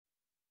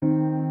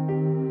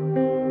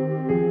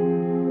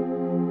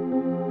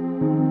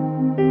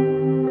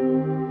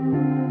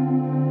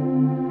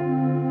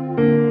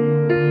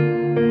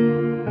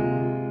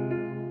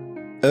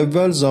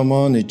Evvel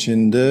zaman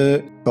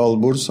içinde,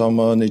 kalbur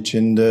saman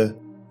içinde,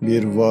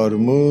 bir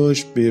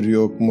varmış bir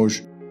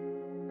yokmuş.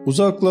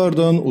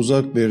 Uzaklardan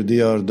uzak bir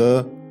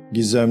diyarda,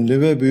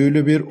 gizemli ve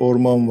büyülü bir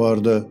orman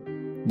vardı.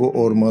 Bu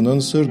ormanın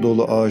sır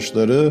dolu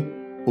ağaçları,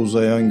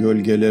 uzayan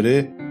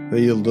gölgeleri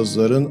ve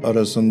yıldızların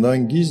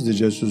arasından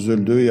gizlice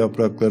süzüldüğü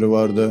yaprakları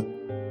vardı.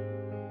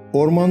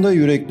 Ormanda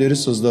yürekleri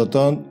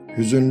sızlatan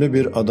hüzünlü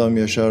bir adam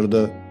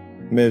yaşardı.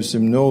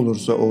 Mevsim ne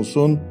olursa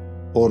olsun,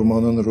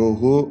 ormanın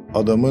ruhu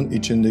adamın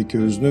içindeki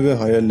hüznü ve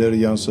hayalleri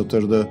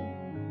yansıtırdı.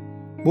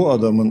 Bu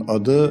adamın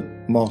adı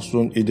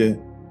Mahzun idi.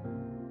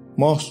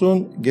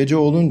 Mahzun gece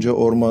olunca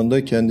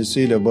ormanda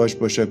kendisiyle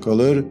baş başa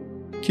kalır,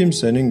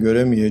 kimsenin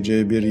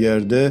göremeyeceği bir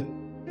yerde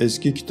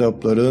eski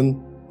kitapların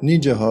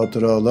nice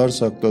hatıralar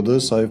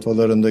sakladığı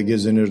sayfalarında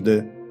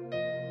gezinirdi.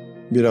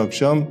 Bir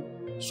akşam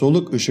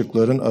soluk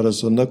ışıkların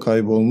arasında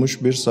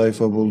kaybolmuş bir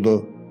sayfa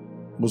buldu.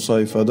 Bu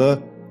sayfada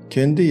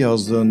kendi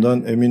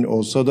yazdığından emin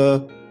olsa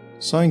da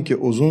sanki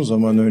uzun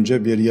zaman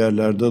önce bir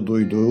yerlerde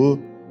duyduğu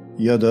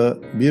ya da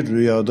bir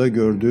rüyada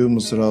gördüğü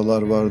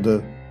mısralar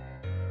vardı.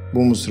 Bu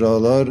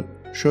mısralar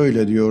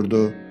şöyle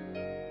diyordu: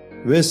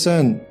 "Ve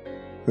sen,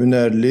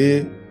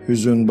 hünerli,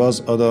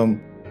 hüzünbaz adam,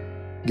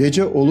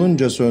 gece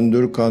olunca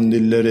söndür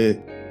kandilleri,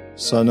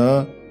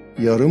 sana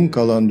yarım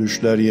kalan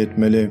düşler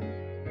yetmeli."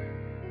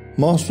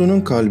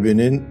 Mahzun'un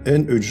kalbinin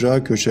en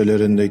ücra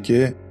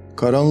köşelerindeki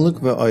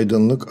karanlık ve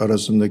aydınlık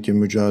arasındaki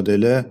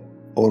mücadele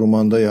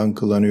ormanda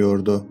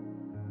yankılanıyordu.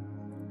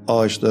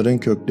 Ağaçların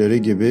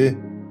kökleri gibi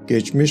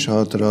geçmiş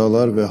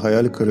hatıralar ve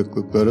hayal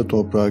kırıklıkları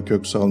toprağa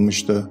kök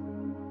salmıştı.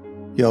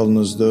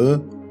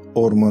 Yalnızlığı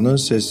ormanın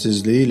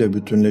sessizliğiyle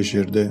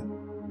bütünleşirdi.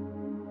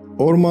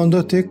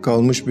 Ormanda tek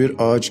kalmış bir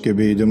ağaç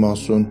gibiydi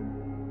Mahzun.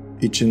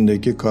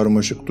 İçindeki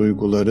karmaşık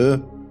duyguları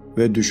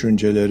ve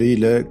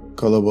düşünceleriyle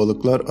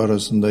kalabalıklar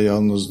arasında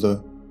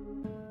yalnızdı.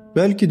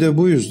 Belki de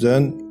bu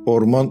yüzden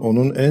orman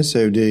onun en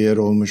sevdiği yer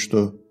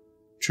olmuştu.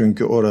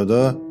 Çünkü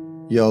orada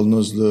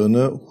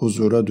yalnızlığını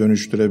huzura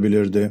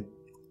dönüştürebilirdi.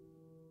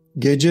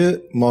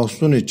 Gece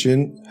Mahzun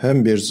için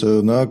hem bir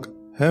sığınak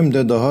hem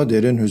de daha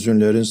derin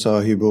hüzünlerin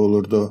sahibi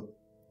olurdu.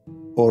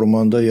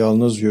 Ormanda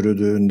yalnız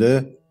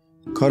yürüdüğünde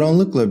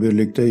karanlıkla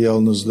birlikte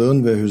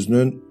yalnızlığın ve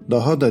hüznün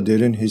daha da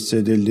derin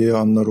hissedildiği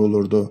anlar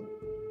olurdu.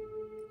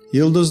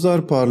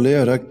 Yıldızlar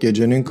parlayarak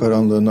gecenin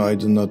karanlığını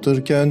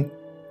aydınlatırken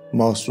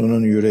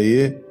Mahzun'un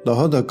yüreği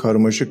daha da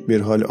karmaşık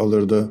bir hal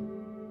alırdı.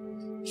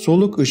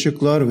 Soluk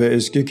ışıklar ve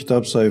eski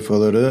kitap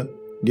sayfaları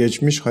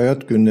geçmiş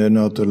hayat günlerini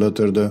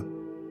hatırlatırdı.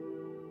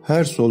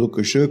 Her soluk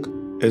ışık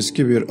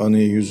eski bir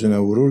anıyı yüzüne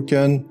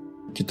vururken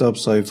kitap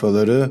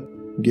sayfaları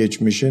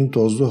geçmişin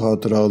tozlu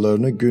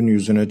hatıralarını gün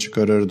yüzüne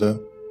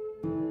çıkarırdı.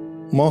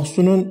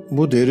 Mahzun'un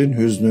bu derin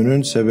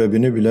hüznünün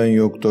sebebini bilen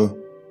yoktu.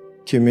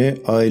 Kimi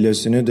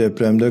ailesini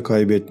depremde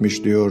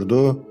kaybetmiş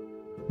diyordu,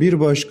 bir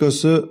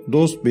başkası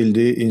dost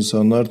bildiği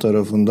insanlar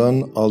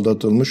tarafından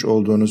aldatılmış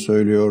olduğunu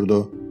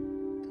söylüyordu.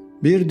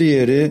 Bir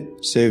diğeri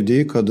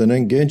sevdiği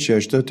kadının genç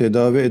yaşta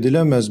tedavi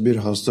edilemez bir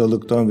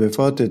hastalıktan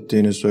vefat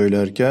ettiğini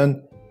söylerken,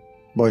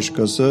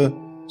 başkası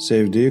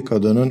sevdiği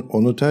kadının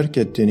onu terk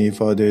ettiğini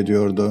ifade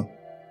ediyordu.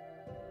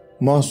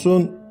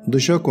 Mahzun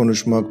dışa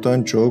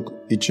konuşmaktan çok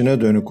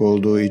içine dönük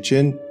olduğu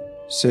için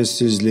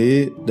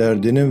sessizliği,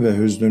 derdinin ve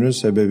hüznünün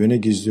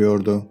sebebini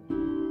gizliyordu.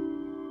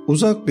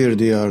 Uzak bir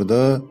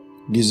diyarda,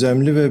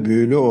 gizemli ve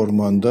büyülü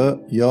ormanda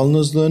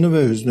yalnızlığını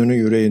ve hüznünü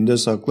yüreğinde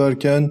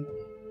saklarken,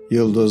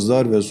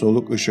 yıldızlar ve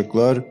soluk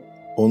ışıklar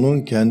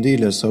onun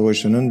kendiyle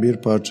savaşının bir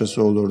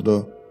parçası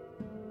olurdu.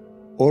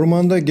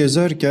 Ormanda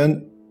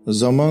gezerken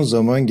zaman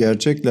zaman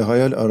gerçekle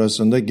hayal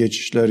arasında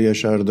geçişler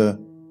yaşardı.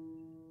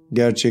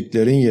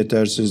 Gerçeklerin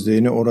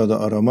yetersizliğini orada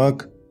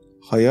aramak,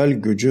 hayal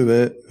gücü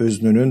ve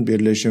hüznünün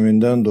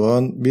birleşiminden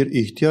doğan bir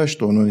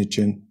ihtiyaçtı onun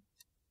için.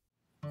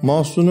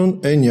 Mahzun'un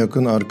en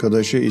yakın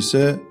arkadaşı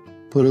ise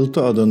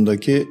Pırıltı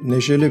adındaki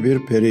neşeli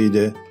bir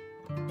periydi.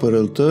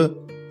 Pırıltı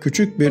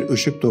küçük bir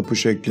ışık topu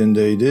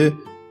şeklindeydi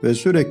ve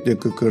sürekli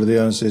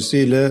kıkırdayan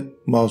sesiyle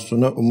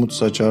Mahzun'a umut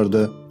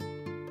saçardı.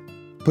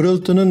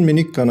 Pırıltı'nın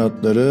minik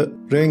kanatları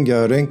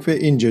rengarenk ve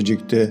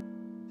incecikti.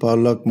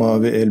 Parlak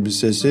mavi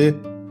elbisesi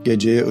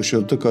geceye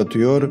ışıltı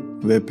katıyor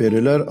ve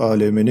periler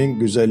aleminin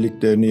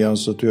güzelliklerini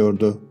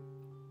yansıtıyordu.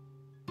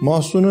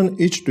 Mahzun'un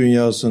iç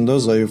dünyasında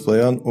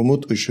zayıflayan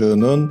umut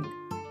ışığının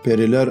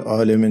periler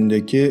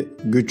alemindeki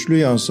güçlü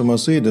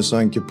yansımasıydı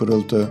sanki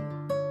Pırıltı.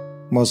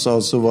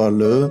 Masalsı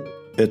varlığı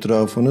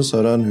etrafını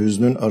saran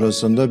hüznün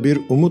arasında bir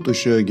umut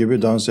ışığı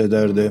gibi dans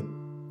ederdi.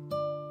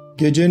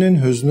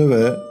 Gecenin hüznü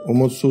ve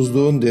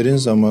umutsuzluğun derin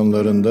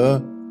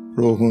zamanlarında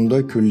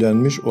ruhunda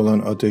küllenmiş olan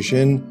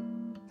ateşin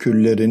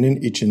küllerinin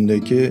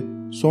içindeki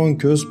son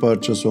köz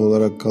parçası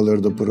olarak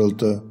kalırdı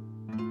Pırıltı.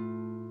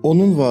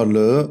 Onun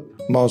varlığı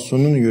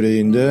Mahzun'un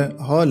yüreğinde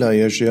hala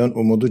yaşayan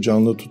umudu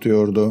canlı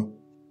tutuyordu.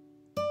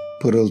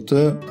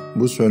 Pırıltı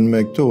bu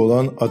sönmekte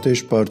olan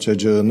ateş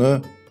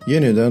parçacığını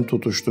yeniden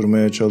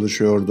tutuşturmaya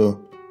çalışıyordu.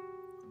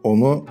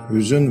 Onu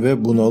hüzün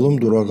ve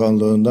bunalım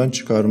duraganlığından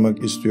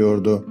çıkarmak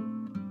istiyordu.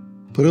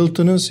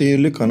 Pırıltı'nın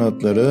sihirli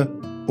kanatları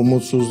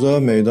umutsuzluğa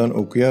meydan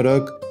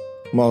okuyarak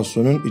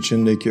Mahzun'un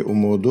içindeki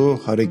umudu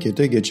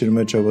harekete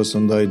geçirme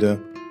çabasındaydı.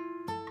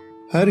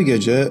 Her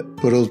gece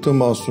Pırıltı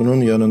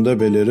Mahzun'un yanında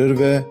belirir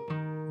ve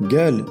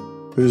 "Gel,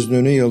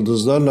 hüznünü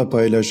yıldızlarla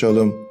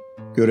paylaşalım.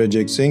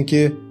 Göreceksin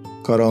ki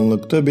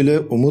karanlıkta bile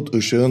umut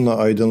ışığınla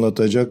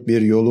aydınlatacak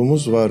bir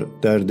yolumuz var,"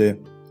 derdi.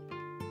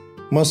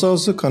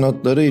 Masalsı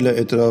kanatlarıyla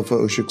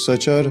etrafa ışık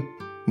saçar,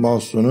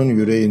 Mahzun'un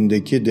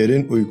yüreğindeki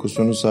derin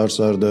uykusunu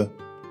sarsardı.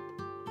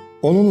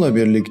 Onunla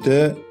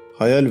birlikte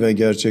hayal ve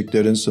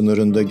gerçeklerin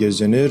sınırında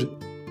gezinir,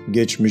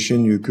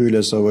 geçmişin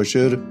yüküyle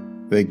savaşır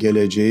ve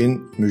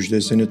geleceğin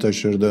müjdesini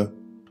taşırdı.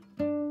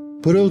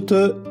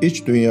 Pırıltı,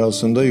 iç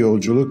dünyasında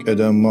yolculuk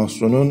eden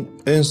Mahzun'un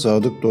en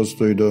sadık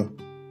dostuydu.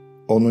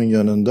 Onun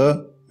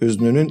yanında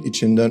hüznünün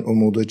içinden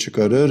umudu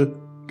çıkarır,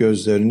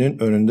 gözlerinin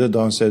önünde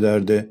dans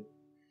ederdi.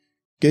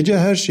 Gece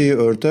her şeyi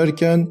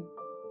örterken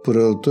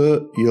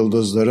Pırıltı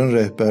yıldızların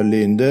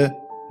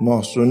rehberliğinde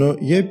Mahzun'u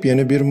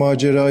yepyeni bir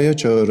maceraya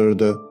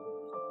çağırırdı.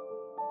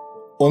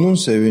 Onun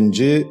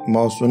sevinci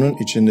Mahzun'un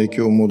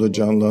içindeki umudu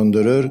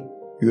canlandırır,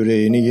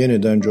 yüreğini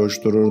yeniden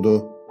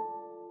coştururdu.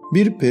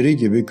 Bir peri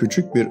gibi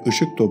küçük bir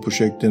ışık topu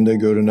şeklinde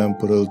görünen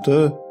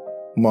Pırıltı,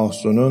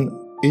 Mahzun'un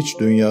iç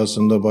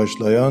dünyasında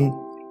başlayan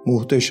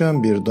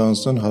muhteşem bir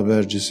dansın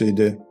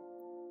habercisiydi.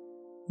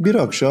 Bir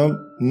akşam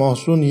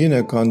Mahzun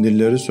yine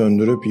kandilleri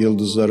söndürüp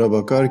yıldızlara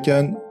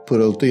bakarken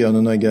Pırıltı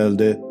yanına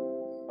geldi.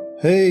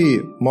 "Hey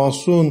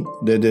Mahzun,"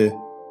 dedi.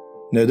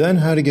 "Neden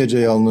her gece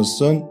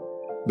yalnızsın?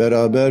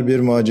 Beraber bir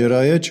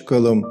maceraya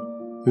çıkalım.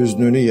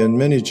 Hüznünü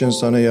yenmen için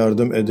sana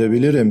yardım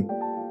edebilirim."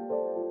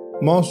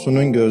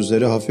 Mahzun'un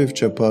gözleri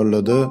hafifçe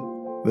parladı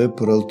ve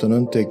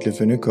Pırıltı'nın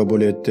teklifini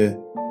kabul etti.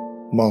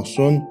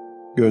 Mahzun,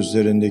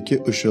 gözlerindeki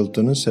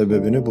ışıltının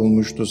sebebini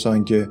bulmuştu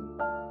sanki.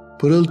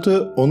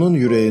 Pırıltı, onun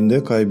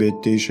yüreğinde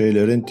kaybettiği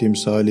şeylerin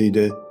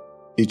timsaliydi.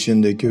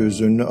 İçindeki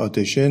hüzünlü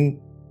ateşin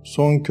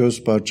son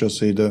köz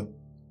parçasıydı.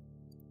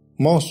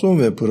 Mahzun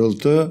ve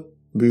Pırıltı,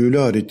 büyülü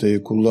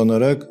haritayı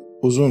kullanarak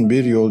uzun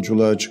bir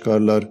yolculuğa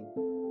çıkarlar.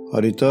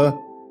 Harita,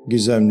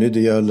 gizemli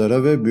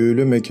diyarlara ve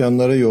büyülü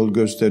mekanlara yol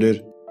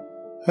gösterir.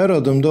 Her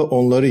adımda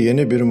onları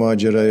yeni bir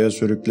maceraya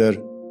sürükler.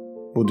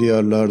 Bu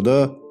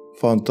diyarlarda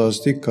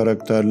fantastik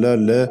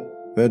karakterlerle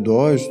ve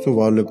doğaüstü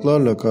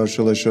varlıklarla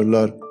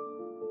karşılaşırlar.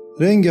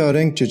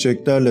 Rengarenk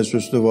çiçeklerle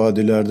süslü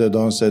vadilerde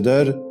dans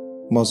eder,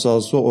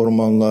 masalsı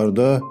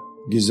ormanlarda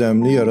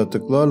gizemli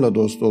yaratıklarla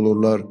dost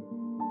olurlar.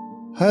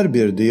 Her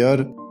bir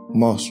diyar,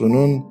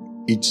 Mahzun'un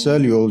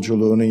içsel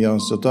yolculuğunu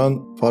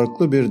yansıtan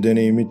farklı bir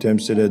deneyimi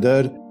temsil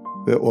eder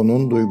ve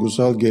onun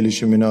duygusal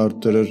gelişimini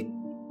arttırır.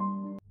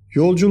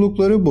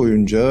 Yolculukları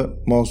boyunca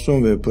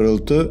Mahzun ve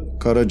Pırıltı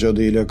Kara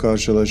Cadı ile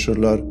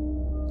karşılaşırlar.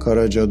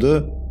 Kara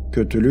Cadı,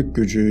 kötülük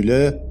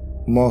gücüyle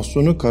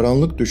Mahzun'u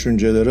karanlık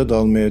düşüncelere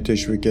dalmaya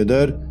teşvik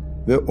eder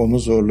ve onu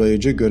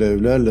zorlayıcı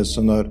görevlerle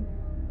sınar.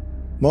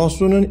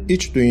 Mahzun'un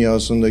iç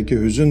dünyasındaki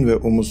hüzün ve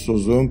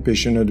umutsuzluğun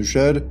peşine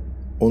düşer,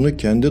 onu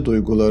kendi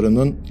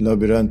duygularının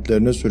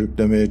labirentlerine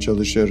sürüklemeye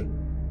çalışır.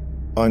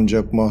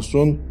 Ancak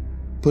Mahzun,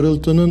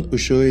 Pırıltı'nın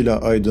ışığıyla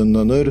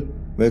aydınlanır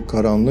ve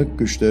karanlık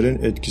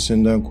güçlerin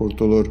etkisinden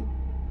kurtulur.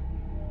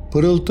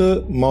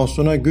 Pırıltı,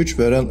 Mahzun'a güç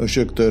veren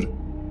ışıktır.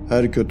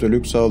 Her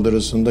kötülük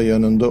saldırısında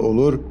yanında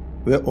olur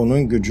ve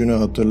onun gücünü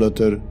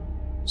hatırlatır.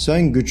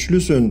 "Sen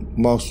güçlüsün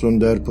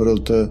Mahzun," der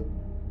Pırıltı.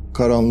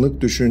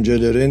 "Karanlık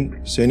düşüncelerin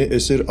seni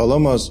esir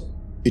alamaz.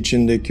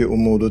 İçindeki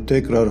umudu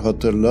tekrar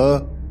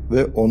hatırla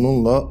ve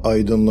onunla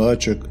aydınlığa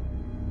çık."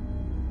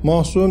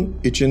 Mahzun,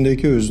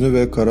 içindeki hüznü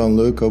ve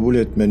karanlığı kabul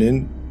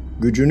etmenin,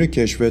 gücünü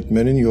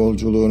keşfetmenin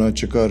yolculuğuna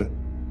çıkar.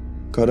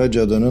 Kara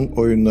Cadı'nın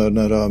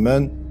oyunlarına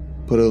rağmen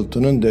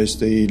Pırıltı'nın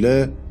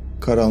desteğiyle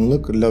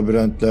karanlık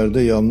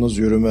labirentlerde yalnız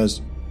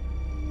yürümez.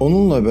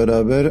 Onunla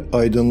beraber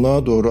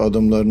aydınlığa doğru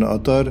adımlarını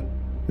atar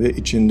ve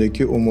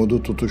içindeki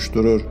umudu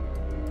tutuşturur.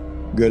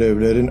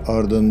 Görevlerin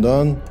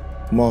ardından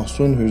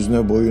Mahzun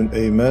hüzne boyun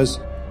eğmez,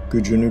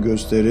 gücünü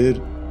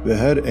gösterir ve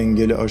her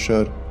engeli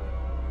aşar.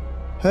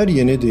 Her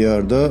yeni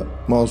diyarda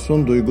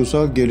Mahzun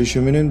duygusal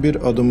gelişiminin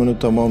bir adımını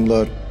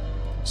tamamlar.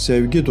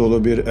 Sevgi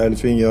dolu bir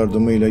elfin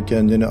yardımıyla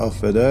kendini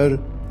affeder,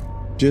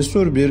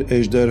 cesur bir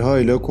ejderha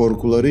ile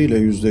korkularıyla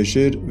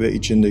yüzleşir ve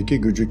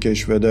içindeki gücü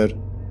keşfeder.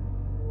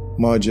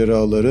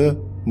 Maceraları,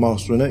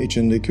 Mahzun'a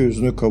içindeki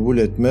hüznü kabul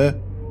etme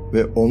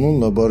ve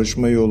onunla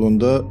barışma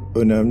yolunda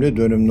önemli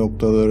dönüm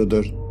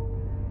noktalarıdır.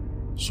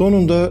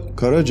 Sonunda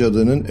Kara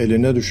Cadı'nın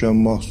eline düşen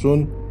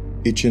Mahzun,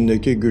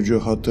 içindeki gücü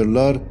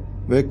hatırlar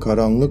ve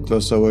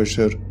karanlıkla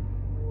savaşır.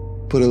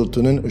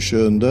 Pırıltı'nın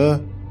ışığında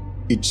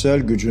içsel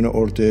gücünü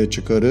ortaya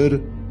çıkarır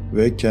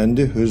ve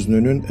kendi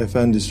hüznünün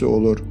efendisi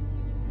olur.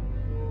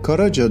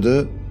 Kara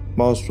Cadı,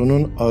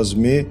 Mahzun'un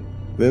azmi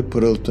ve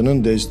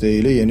Pırıltı'nın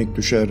desteğiyle yenik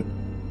düşer.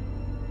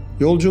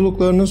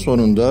 Yolculuklarının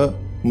sonunda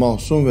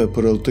Mahzun ve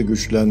Pırıltı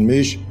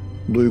güçlenmiş,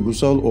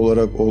 duygusal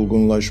olarak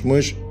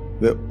olgunlaşmış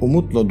ve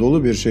umutla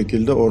dolu bir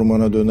şekilde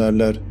ormana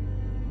dönerler.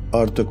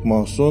 Artık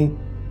Mahzun,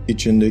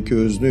 içindeki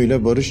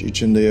hüznüyle barış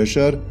içinde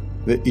yaşar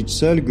ve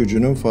içsel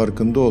gücünün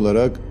farkında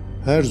olarak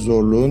her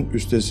zorluğun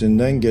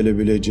üstesinden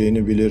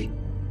gelebileceğini bilir.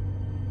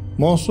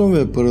 Mahzun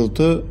ve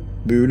Pırıltı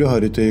büyülü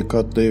haritayı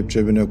katlayıp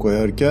cebine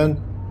koyarken,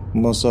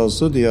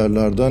 masalsı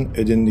diyarlardan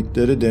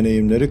edindikleri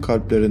deneyimleri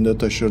kalplerinde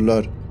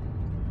taşırlar.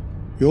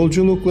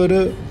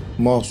 Yolculukları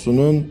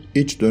Mahzun'un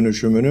iç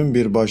dönüşümünün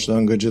bir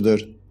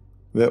başlangıcıdır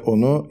ve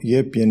onu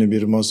yepyeni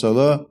bir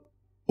masala,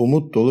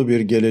 umut dolu bir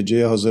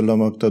geleceğe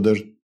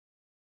hazırlamaktadır.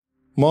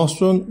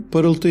 Mahzun,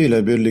 Pırıltı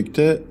ile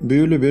birlikte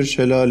büyülü bir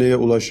şelaleye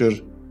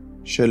ulaşır.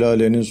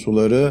 Şelalenin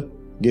suları,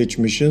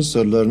 geçmişin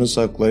sırlarını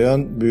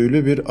saklayan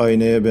büyülü bir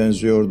aynaya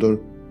benziyordur.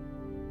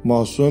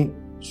 Mahzun,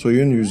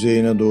 suyun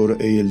yüzeyine doğru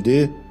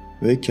eğildi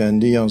ve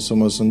kendi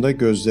yansımasında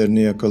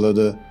gözlerini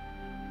yakaladı.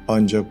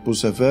 Ancak bu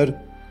sefer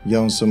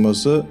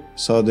yansıması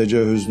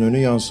sadece hüznünü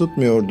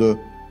yansıtmıyordu.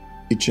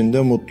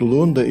 İçinde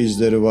mutluluğun da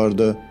izleri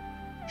vardı.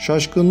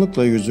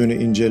 Şaşkınlıkla yüzünü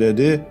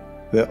inceledi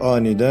ve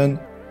aniden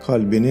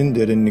kalbinin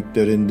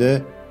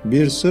derinliklerinde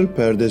bir sır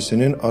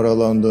perdesinin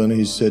aralandığını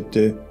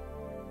hissetti.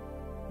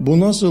 "Bu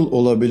nasıl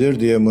olabilir?"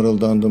 diye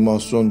mırıldandı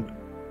Mahzun.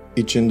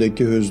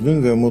 İçindeki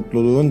hüznün ve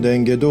mutluluğun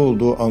dengede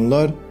olduğu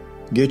anlar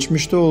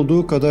geçmişte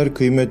olduğu kadar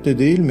kıymetli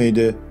değil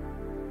miydi?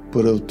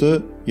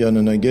 Pırıltı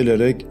yanına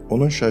gelerek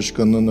onun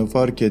şaşkınlığını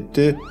fark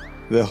etti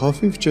ve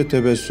hafifçe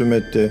tebessüm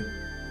etti.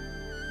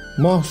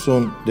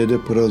 "Mahzun," dedi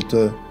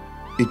Pırıltı,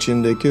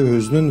 "içindeki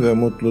hüznün ve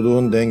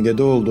mutluluğun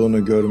dengede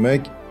olduğunu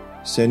görmek,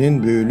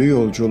 senin büyülü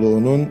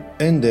yolculuğunun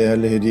en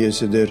değerli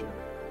hediyesidir.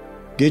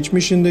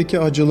 Geçmişindeki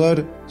acılar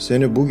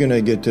seni bugüne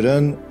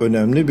getiren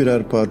önemli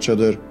birer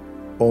parçadır.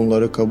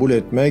 Onları kabul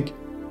etmek,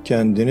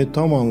 kendini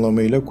tam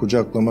anlamıyla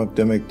kucaklamak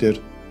demektir."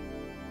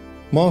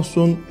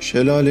 Mahzun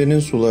şelalenin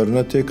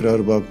sularına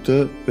tekrar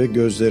baktı ve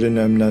gözleri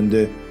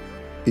nemlendi.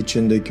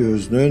 İçindeki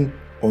hüznün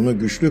onu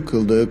güçlü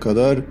kıldığı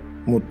kadar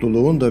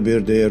mutluluğun da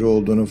bir değeri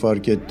olduğunu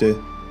fark etti.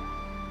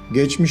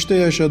 Geçmişte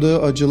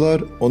yaşadığı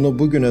acılar onu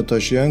bugüne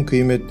taşıyan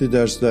kıymetli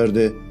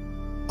derslerdi.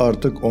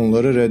 Artık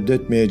onları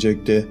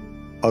reddetmeyecekti.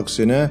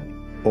 Aksine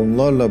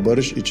onlarla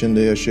barış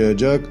içinde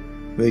yaşayacak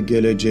ve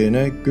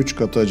geleceğine güç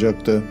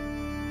katacaktı.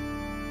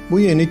 Bu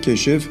yeni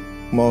keşif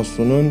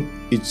Mahzun'un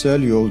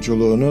içsel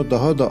yolculuğunu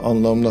daha da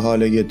anlamlı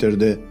hale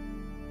getirdi.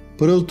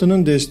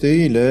 Pırıltının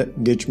desteğiyle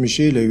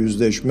geçmişiyle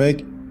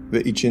yüzleşmek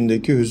ve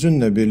içindeki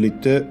hüzünle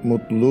birlikte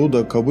mutluluğu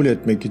da kabul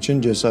etmek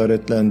için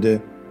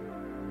cesaretlendi.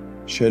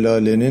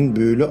 Şelalenin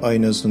büyülü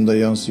aynasında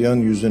yansıyan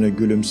yüzüne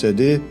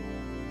gülümsedi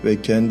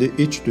ve kendi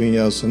iç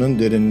dünyasının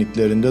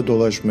derinliklerinde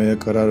dolaşmaya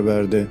karar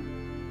verdi.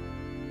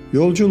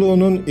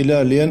 Yolculuğunun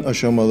ilerleyen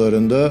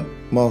aşamalarında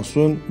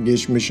Mahzun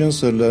geçmişin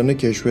sırlarını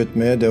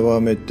keşfetmeye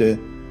devam etti.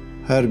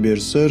 Her bir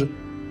sır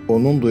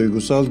onun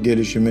duygusal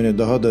gelişimini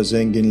daha da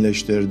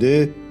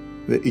zenginleştirdi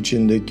ve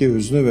içindeki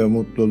hüznü ve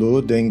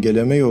mutluluğu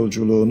dengeleme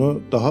yolculuğunu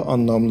daha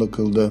anlamlı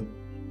kıldı.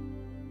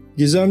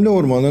 Gizemli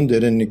ormanın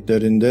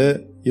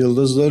derinliklerinde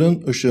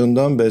yıldızların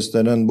ışığından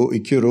beslenen bu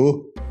iki ruh,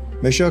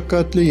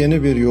 meşakkatli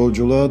yeni bir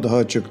yolculuğa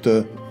daha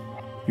çıktı.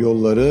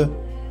 Yolları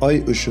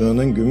ay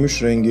ışığının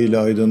gümüş rengiyle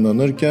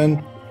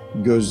aydınlanırken,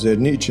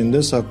 gözlerini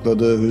içinde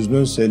sakladığı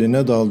hüznün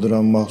seline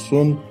daldıran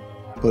Mahzun,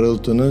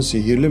 Pırıltı'nın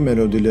sihirli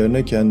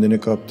melodilerine kendini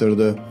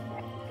kaptırdı.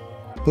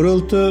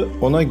 Pırıltı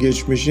ona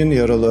geçmişin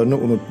yaralarını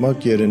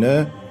unutmak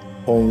yerine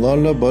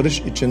onlarla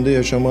barış içinde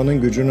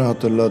yaşamanın gücünü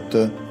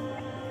hatırlattı.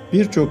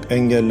 Birçok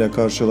engelle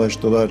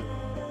karşılaştılar.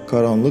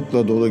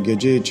 Karanlıkla dolu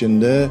gece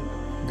içinde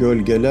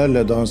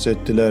gölgelerle dans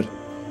ettiler.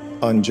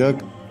 Ancak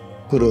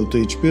Pırıltı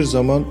hiçbir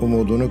zaman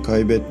umudunu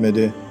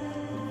kaybetmedi.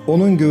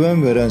 Onun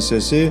güven veren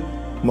sesi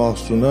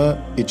Mahzun'a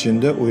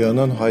içinde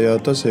uyanan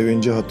hayata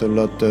sevinci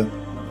hatırlattı.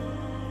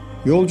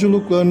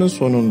 Yolculuklarının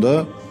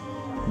sonunda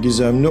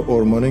gizemli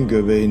ormanın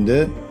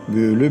göbeğinde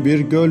büyülü bir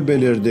göl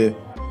belirdi.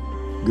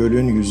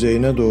 Gölün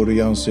yüzeyine doğru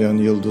yansıyan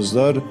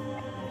yıldızlar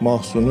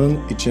Mahzun'un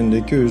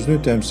içindeki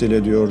hüznü temsil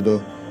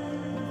ediyordu.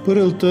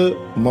 Pırıltı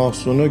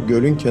Mahzun'u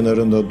gölün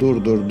kenarında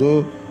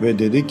durdurdu ve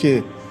dedi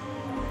ki,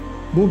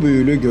 "Bu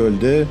büyülü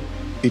gölde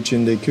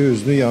içindeki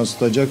hüznü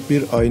yansıtacak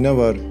bir ayna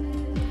var.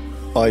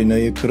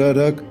 Aynayı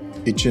kırarak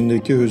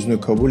içindeki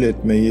hüznü kabul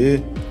etmeyi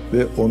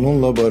ve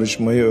onunla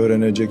barışmayı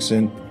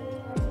öğreneceksin."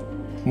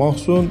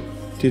 Mahzun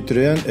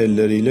titreyen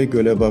elleriyle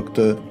göle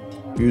baktı.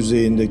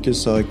 Yüzeyindeki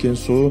sakin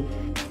su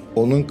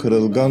onun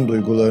kırılgan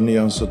duygularını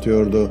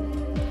yansıtıyordu.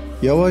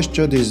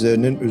 Yavaşça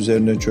dizlerinin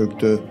üzerine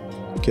çöktü.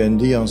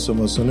 Kendi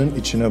yansımasının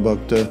içine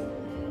baktı.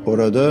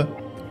 Orada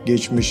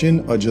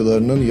geçmişin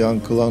acılarının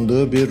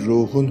yankılandığı bir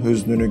ruhun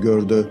hüznünü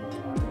gördü.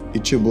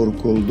 İçi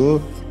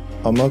burkuldu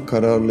ama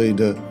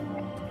kararlıydı.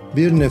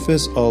 Bir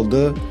nefes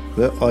aldı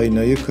ve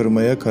aynayı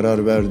kırmaya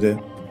karar verdi.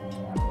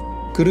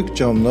 Kırık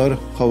camlar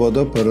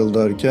havada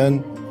parıldarken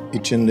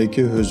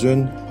içindeki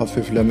hüzün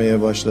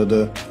hafiflemeye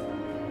başladı.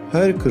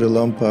 Her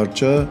kırılan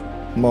parça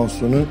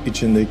Mahzun'un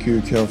içindeki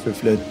yükü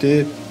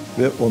hafifletti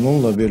ve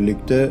onunla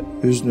birlikte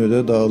hüznü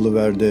de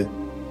dağılıverdi.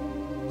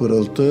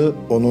 Pırıltı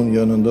onun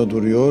yanında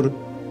duruyor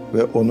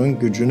ve onun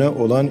gücüne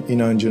olan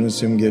inancını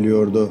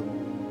simgeliyordu.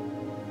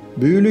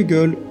 Büyülü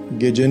göl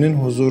gecenin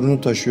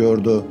huzurunu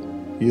taşıyordu.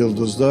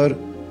 Yıldızlar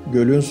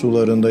gölün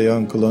sularında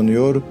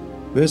yankılanıyor,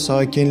 ve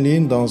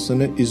sakinliğin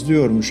dansını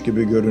izliyormuş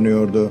gibi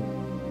görünüyordu.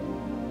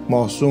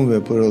 Mahzun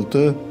ve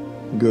Pırıltı,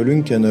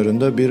 gölün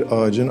kenarında bir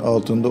ağacın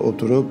altında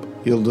oturup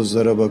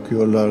yıldızlara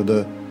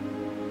bakıyorlardı.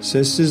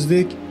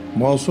 Sessizlik,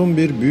 masum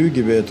bir büyü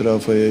gibi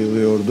etrafa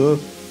yayılıyordu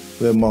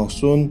ve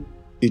Mahzun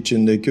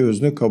içindeki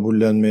hüznü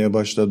kabullenmeye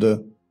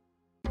başladı.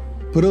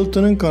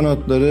 Pırıltının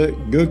kanatları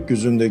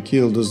gökyüzündeki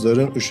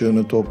yıldızların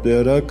ışığını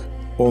toplayarak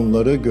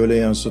onları göle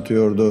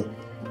yansıtıyordu.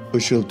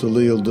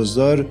 Işıltılı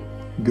yıldızlar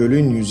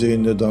gölün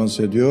yüzeyinde dans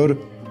ediyor,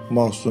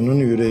 Mahzun'un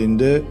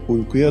yüreğinde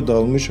uykuya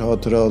dalmış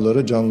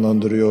hatıraları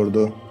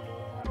canlandırıyordu.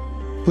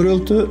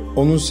 Pırıltı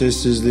onun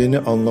sessizliğini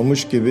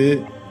anlamış gibi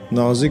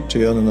nazikçe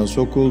yanına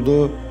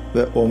sokuldu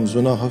ve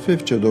omzuna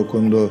hafifçe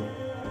dokundu.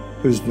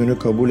 Hüznünü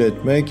kabul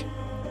etmek,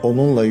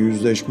 onunla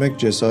yüzleşmek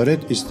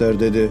cesaret ister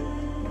dedi.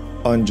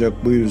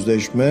 Ancak bu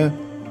yüzleşme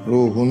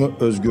ruhunu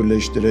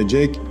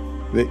özgürleştirecek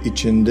ve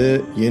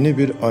içinde yeni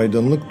bir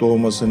aydınlık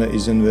doğmasına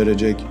izin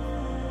verecek.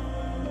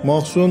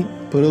 Mahzun,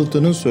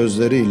 Pırıltı'nın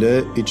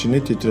sözleriyle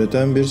içini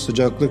titreten bir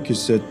sıcaklık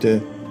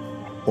hissetti.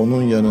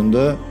 Onun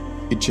yanında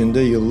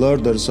içinde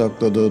yıllardır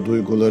sakladığı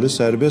duyguları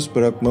serbest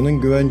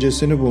bırakmanın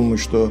güvencesini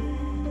bulmuştu.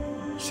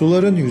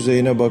 Suların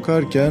yüzeyine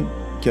bakarken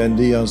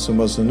kendi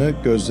yansımasını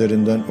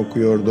gözlerinden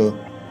okuyordu.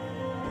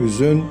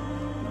 Hüzün,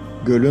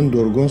 gölün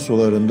durgun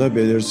sularında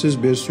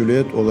belirsiz bir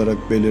silüet olarak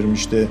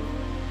belirmişti.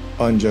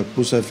 Ancak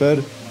bu sefer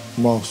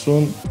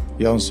Mahzun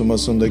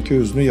yansımasındaki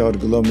hüznü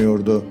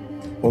yargılamıyordu.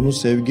 Onu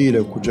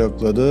sevgiyle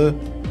kucakladı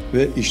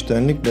ve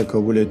içtenlikle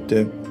kabul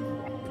etti.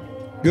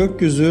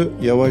 Gökyüzü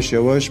yavaş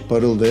yavaş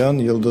parıldayan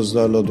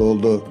yıldızlarla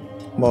doldu.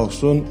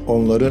 Mahzun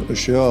onların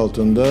ışığı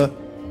altında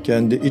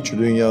kendi iç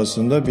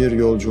dünyasında bir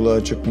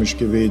yolculuğa çıkmış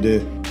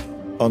gibiydi.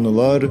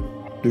 Anılar,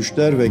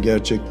 düşler ve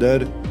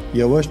gerçekler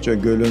yavaşça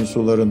gölün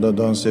sularında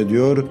dans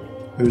ediyor,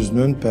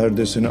 hüznün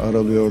perdesini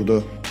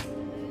aralıyordu.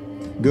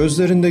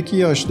 Gözlerindeki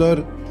yaşlar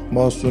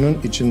Mahzun'un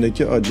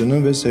içindeki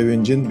acının ve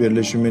sevincin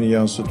birleşimini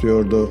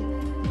yansıtıyordu.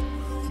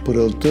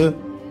 Pırıltı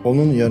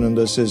onun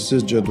yanında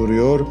sessizce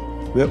duruyor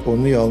ve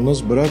onu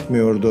yalnız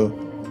bırakmıyordu.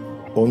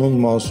 Onun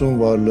masum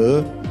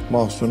varlığı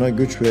Mahzun'a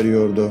güç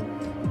veriyordu.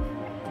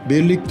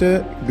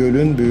 Birlikte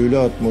gölün büyülü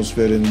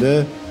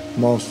atmosferinde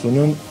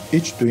Mahzun'un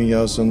iç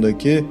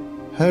dünyasındaki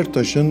her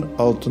taşın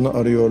altını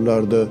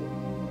arıyorlardı.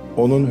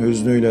 Onun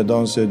hüznüyle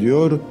dans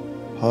ediyor,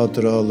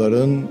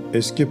 hatıraların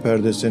eski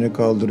perdesini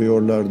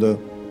kaldırıyorlardı.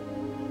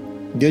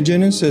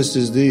 Gecenin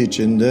sessizliği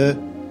içinde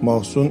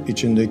Mahzun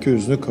içindeki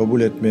hüznü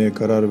kabul etmeye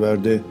karar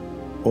verdi.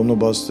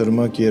 Onu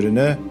bastırmak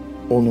yerine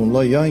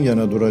onunla yan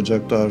yana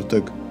duracaktı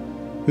artık.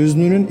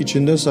 Hüznünün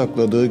içinde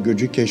sakladığı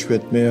gücü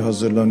keşfetmeye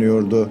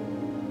hazırlanıyordu.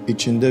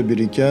 İçinde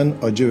biriken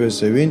acı ve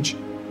sevinç,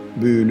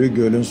 büyülü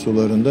gölün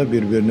sularında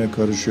birbirine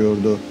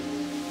karışıyordu.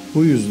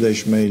 Bu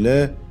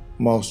yüzleşmeyle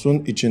Mahzun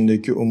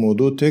içindeki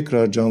umudu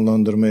tekrar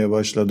canlandırmaya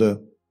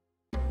başladı.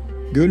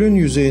 Gölün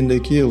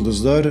yüzeyindeki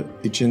yıldızlar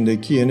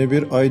içindeki yeni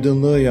bir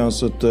aydınlığı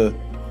yansıttı.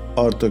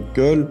 Artık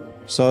göl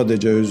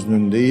sadece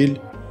hüznün değil,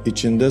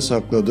 içinde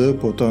sakladığı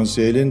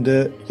potansiyelin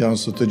de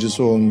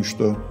yansıtıcısı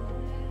olmuştu.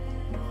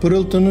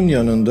 Pırıltının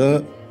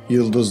yanında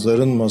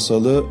yıldızların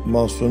masalı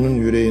Mahzun'un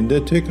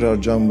yüreğinde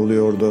tekrar can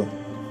buluyordu.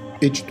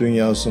 İç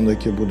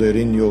dünyasındaki bu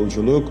derin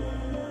yolculuk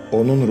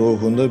onun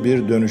ruhunda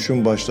bir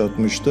dönüşüm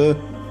başlatmıştı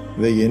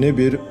ve yeni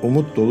bir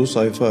umut dolu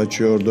sayfa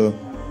açıyordu.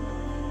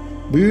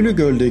 Büyülü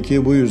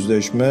göldeki bu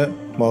yüzleşme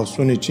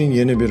Mahzun için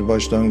yeni bir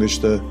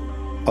başlangıçtı.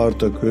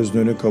 Artık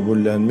hüznünü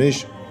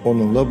kabullenmiş,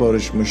 onunla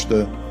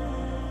barışmıştı.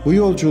 Bu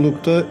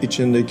yolculukta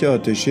içindeki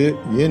ateşi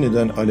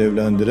yeniden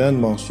alevlendiren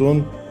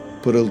Mahzun,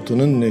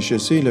 Pırıltı'nın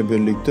neşesiyle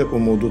birlikte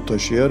umudu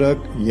taşıyarak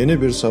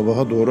yeni bir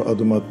sabaha doğru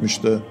adım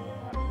atmıştı.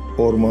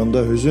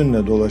 Ormanda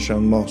hüzünle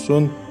dolaşan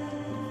Mahzun,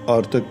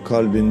 artık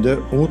kalbinde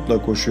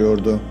umutla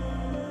koşuyordu.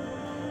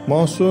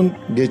 Mahzun,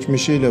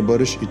 geçmişiyle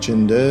barış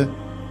içinde,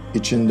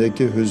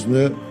 içindeki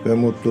hüznü ve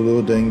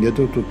mutluluğu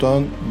dengede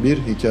tutan bir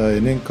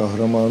hikayenin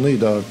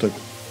kahramanıydı artık.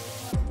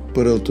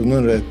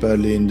 Pırıltı'nın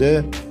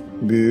rehberliğinde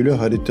büyülü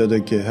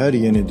haritadaki her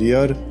yeni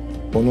diyar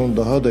onun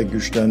daha da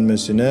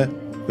güçlenmesine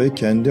ve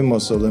kendi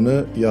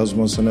masalını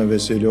yazmasına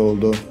vesile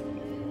oldu.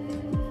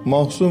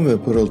 Mahzun ve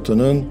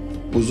Pırıltı'nın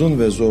uzun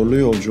ve zorlu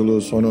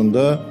yolculuğu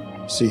sonunda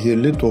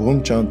sihirli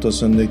tohum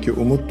çantasındaki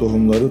umut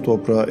tohumları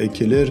toprağa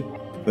ekilir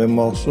ve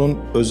Mahzun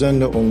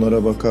özenle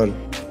onlara bakar.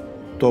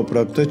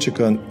 Toprakta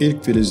çıkan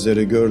ilk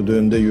filizleri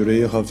gördüğünde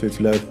yüreği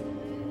hafifler.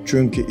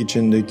 Çünkü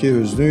içindeki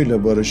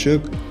hüznüyle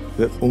barışık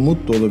ve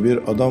umut dolu bir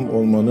adam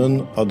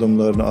olmanın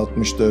adımlarını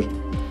atmıştır.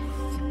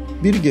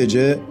 Bir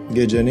gece,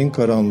 gecenin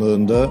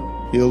karanlığında,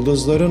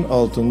 yıldızların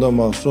altında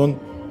Mahzun,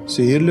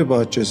 sihirli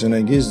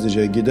bahçesine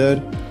gizlice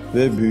gider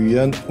ve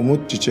büyüyen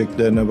umut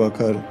çiçeklerine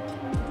bakar.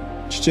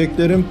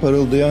 Çiçeklerin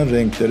parıldayan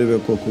renkleri ve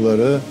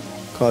kokuları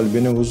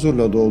kalbini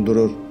huzurla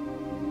doldurur.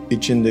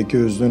 İçindeki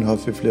hüznün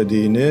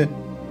hafiflediğini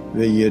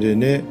ve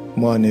yerini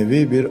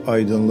manevi bir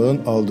aydınlığın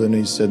aldığını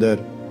hisseder.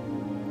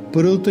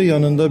 Pırıltı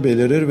yanında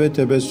belirir ve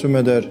tebessüm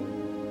eder.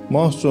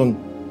 Mahzun,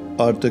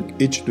 artık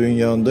iç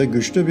dünyanda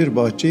güçlü bir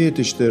bahçe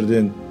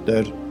yetiştirdin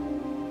der.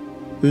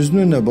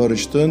 Hüznünle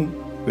barıştın,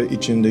 ve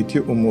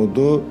içindeki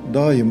umudu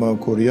daima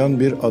koruyan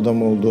bir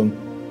adam oldun.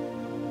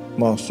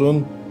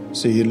 Mahzun,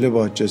 sihirli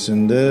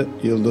bahçesinde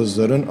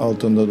yıldızların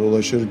altında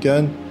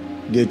dolaşırken,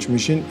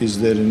 geçmişin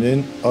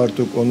izlerinin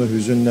artık onu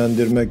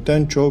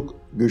hüzünlendirmekten çok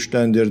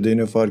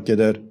güçlendirdiğini fark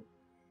eder.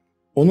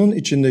 Onun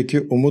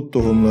içindeki umut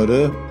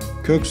tohumları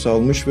kök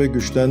salmış ve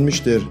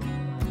güçlenmiştir.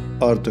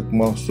 Artık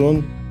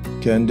Mahzun,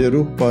 kendi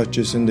ruh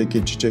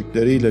bahçesindeki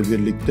çiçekleriyle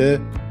birlikte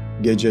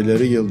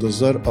geceleri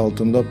yıldızlar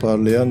altında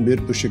parlayan bir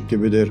ışık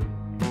gibidir.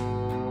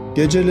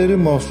 Geceleri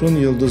Mahzun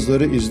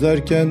yıldızları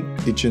izlerken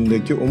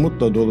içindeki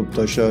umutla dolup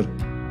taşar.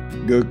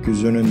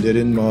 Gökyüzünün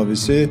derin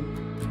mavisi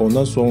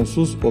ona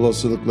sonsuz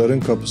olasılıkların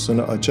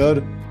kapısını açar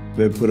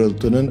ve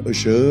pırıltının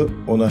ışığı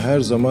ona her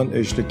zaman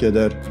eşlik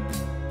eder.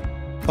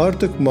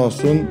 Artık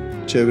Mahzun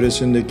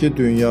çevresindeki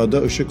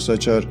dünyada ışık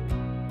saçar.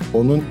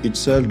 Onun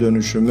içsel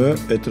dönüşümü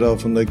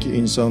etrafındaki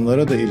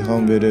insanlara da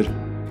ilham verir.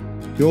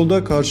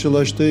 Yolda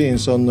karşılaştığı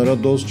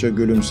insanlara dostça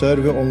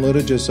gülümser ve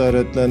onları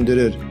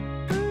cesaretlendirir.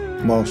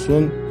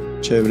 Mahzun,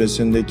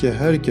 çevresindeki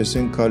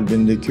herkesin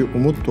kalbindeki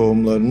umut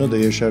tohumlarını da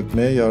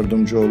yeşertmeye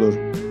yardımcı olur.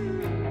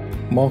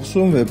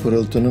 Mahzun ve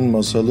Pırıltı'nın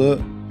masalı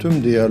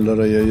tüm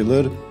diyarlara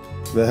yayılır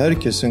ve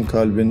herkesin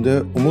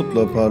kalbinde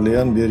umutla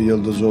parlayan bir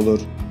yıldız olur.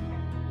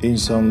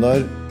 İnsanlar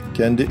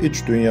kendi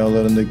iç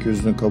dünyalarındaki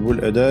hüznü kabul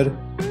eder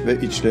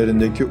ve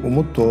içlerindeki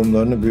umut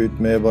tohumlarını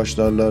büyütmeye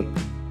başlarlar.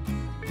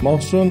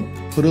 Mahzun,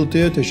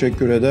 Pırıltı'ya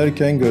teşekkür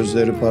ederken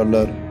gözleri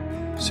parlar.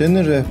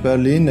 "Senin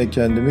rehberliğinle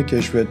kendimi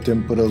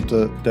keşfettim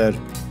Pırıltı," der.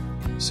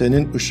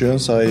 "Senin ışığın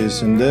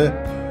sayesinde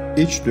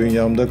iç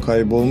dünyamda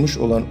kaybolmuş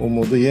olan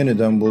umudu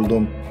yeniden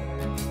buldum.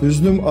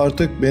 Hüznüm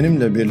artık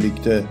benimle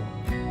birlikte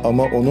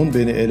ama onun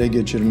beni ele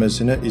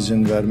geçirmesine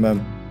izin vermem."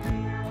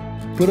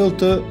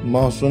 Pırıltı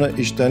Mahzun'a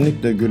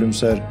içtenlikle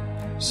gülümser.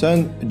 "Sen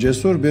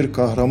cesur bir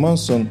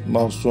kahramansın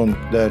Mahzun,"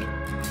 der.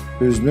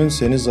 "Hüznün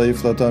seni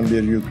zayıflatan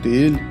bir yük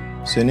değil,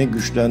 seni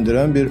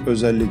güçlendiren bir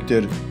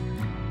özelliktir.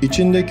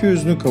 İçindeki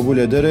hüznü kabul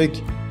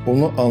ederek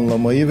onu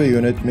anlamayı ve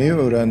yönetmeyi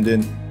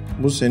öğrendin.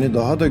 Bu seni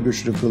daha da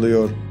güçlü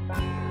kılıyor."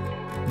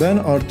 "Ben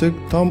artık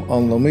tam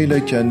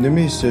anlamıyla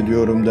kendimi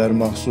hissediyorum," der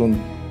Mahzun.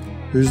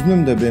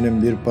 "Hüznüm de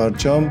benim bir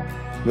parçam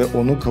ve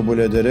onu kabul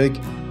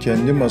ederek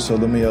kendi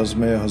masalımı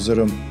yazmaya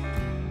hazırım."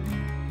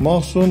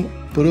 Mahzun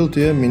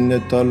Pırıltı'ya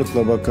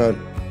minnettarlıkla bakar.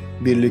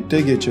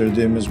 "Birlikte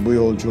geçirdiğimiz bu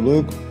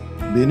yolculuk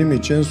benim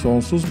için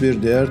sonsuz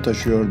bir değer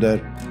taşıyor," der.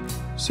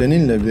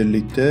 "Seninle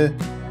birlikte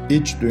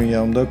iç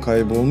dünyamda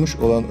kaybolmuş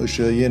olan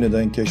ışığı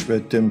yeniden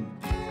keşfettim.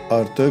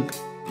 Artık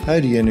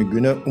her yeni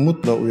güne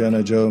umutla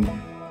uyanacağım."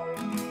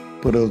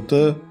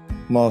 Pırıltı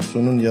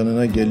Mahzun'un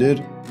yanına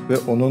gelir ve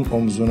onun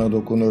omzuna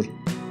dokunur.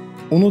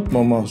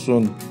 "Unutma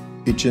Mahzun,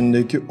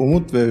 içindeki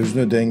umut ve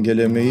hüznü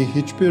dengelemeyi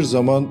hiçbir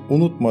zaman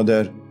unutma,"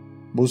 der.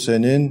 "Bu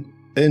senin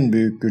en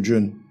büyük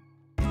gücün."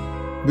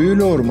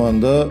 Büyülü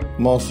ormanda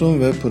Mahzun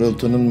ve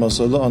Pırıltı'nın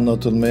masalı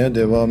anlatılmaya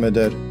devam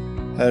eder.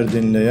 Her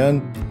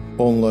dinleyen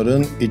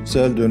onların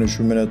içsel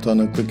dönüşümüne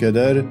tanıklık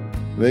eder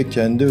ve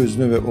kendi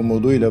hüznü ve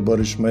umuduyla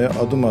barışmaya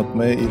adım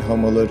atmaya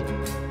ilham alır.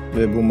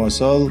 Ve bu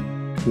masal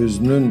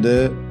hüznün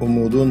de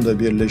umudun da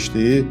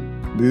birleştiği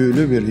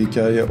büyülü bir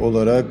hikaye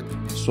olarak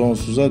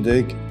sonsuza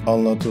dek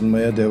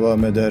anlatılmaya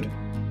devam eder.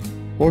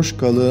 Hoş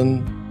kalın,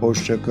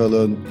 hoşça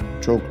kalın.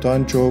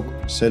 Çoktan çok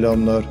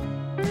selamlar.